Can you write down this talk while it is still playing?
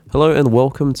Hello and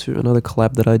welcome to another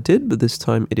collab that I did, but this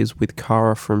time it is with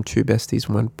Cara from Two Besties,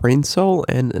 One Braincell,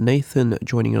 and Nathan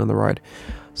joining in on the ride.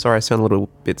 Sorry, I sound a little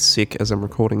bit sick as I'm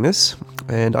recording this,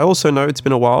 and I also know it's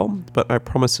been a while, but I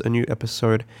promise a new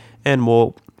episode and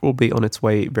more will be on its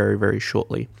way very, very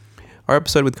shortly. Our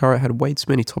episode with Cara had way too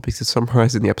many topics to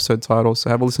summarize in the episode title, so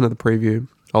have a listen to the preview.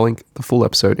 I'll link the full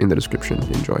episode in the description.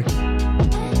 Enjoy.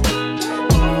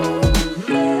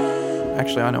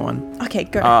 Actually, I know one. Okay,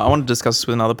 go. I want to discuss this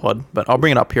with another pod, but I'll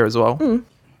bring it up here as well.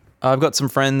 I've got some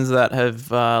friends that have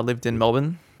lived in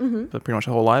Melbourne for pretty much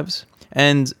their whole lives,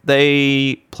 and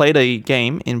they played a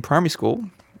game in primary school.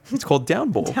 It's called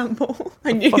Downball. Downball.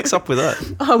 I knew. What's up with that?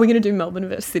 Oh, we're going to do Melbourne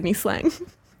versus Sydney slang.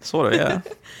 Sort of, yeah.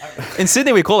 In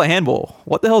Sydney, we call it handball.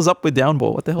 What the hell's up with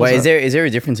Downball? What the hell? Wait, is there a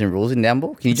difference in rules in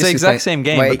Downball? Can you It's the exact same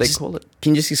game, but they call it.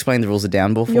 Can you just explain the rules of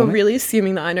Downball for You're me? really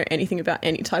assuming that I know anything about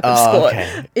any type of sport.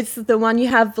 Okay. It's the one you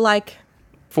have like,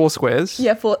 4 squares.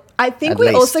 yeah, I think At we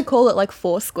least. also call it like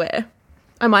Foursquare.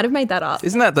 I might have made that up.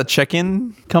 Isn't that the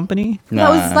check-in company? That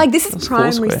was like, this is That's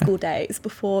primary Foursquare. school days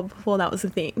before that was a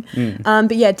thing.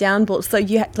 But yeah, downball. So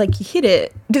you you hit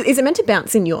it. Is it meant to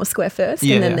bounce in your square first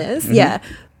Yeah. and then theirs? Yeah.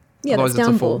 Yeah, Otherwise that's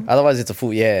it's a full. downball. Otherwise, it's a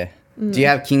full, yeah. Do you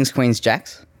have kings, queens,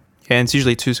 jacks? Yeah, and it's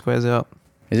usually 2 squares out.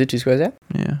 Is it 2 squares out?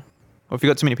 Yeah. Or if you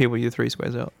got too many people, you're 3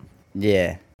 squares out.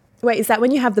 Yeah. Wait, is that when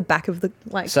you have the back of the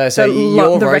like? So the you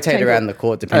all the rotate rectangle? around the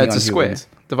court depending It's on a who square wins.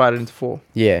 divided into 4.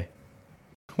 Yeah.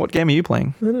 What game are you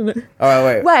playing? All right,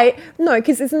 wait. Wait, no,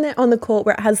 because isn't it on the court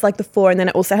where it has like the 4 and then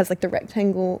it also has like the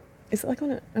rectangle? Is it like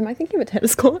on it? Am I thinking of a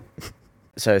tennis court?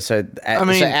 So I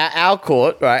mean- our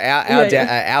court, right?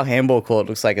 Our handball court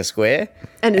looks like a square,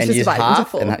 And it's just you divided into half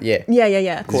 4. and yeah.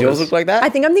 Yeah. Does yours look like that? I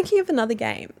think I'm thinking of another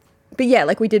game. But yeah,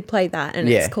 like we did play that and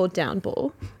Yeah. it's called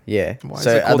downball. Yeah. Why is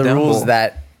So it are called the rules Downball?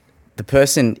 that the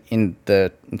person in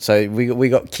the we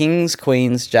got kings,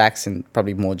 queens, jacks, and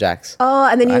probably more jacks. Oh,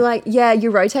 and then you Right. you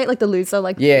rotate like the loser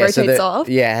Yeah, rotates so off.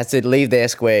 yeah, has to leave their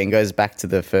square and goes back to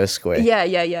the first square.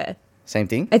 Yeah. Same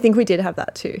thing. I think we did have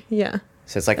that too. Yeah.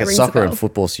 So it's like That a rings a soccer and bell.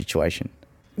 football situation.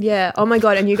 Yeah. Oh my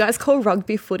God. And you guys call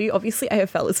rugby footy. Obviously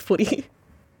AFL is footy.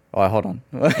 Oh, hold on.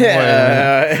 They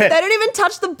don't even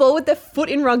touch the ball with their foot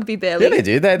in rugby, barely. Yeah, they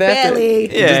do. They have to- Barely.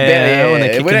 just Yeah, barely, when they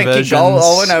kick we don't kick conversions. goals.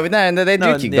 Oh no, they do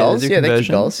No, kick yeah, goals. they do Yeah, they kick conversions.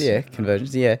 goals. Yeah,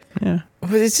 conversions. Yeah. Yeah.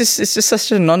 Well, it's just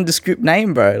such a nondescript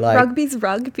name, bro. Like Rugby's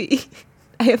rugby.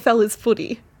 AFL is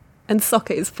footy. And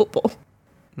soccer is football.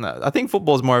 No, I think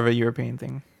football is more of a European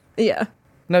thing. Yeah.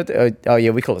 no, oh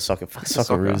yeah, we call it soccer. Fuck,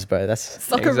 Soccer. Socceroos, bro. That's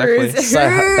Exactly. Socceroos. So-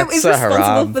 Who that's is so responsible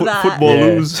haram. for that? Football yeah.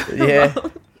 lose. Yeah,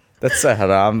 that's so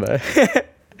haram, bro.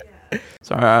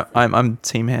 Sorry, I'm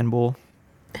team handball.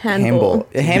 Handball.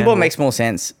 Handball Handball. makes more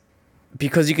sense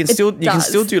because you can It still does.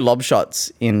 do lob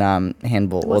shots in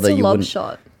handball. What's although a you lob wouldn't.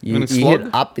 shot? You An hit explode?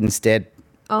 up instead.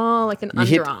 Oh, like an You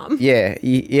hit, underarm.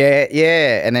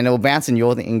 yeah, and then it will bounce in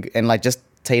your thing and like just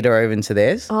teeter over into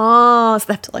theirs. Oh, so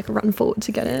they have to like run forward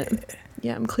to get it.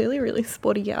 Yeah, I'm clearly a really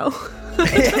sporty gal.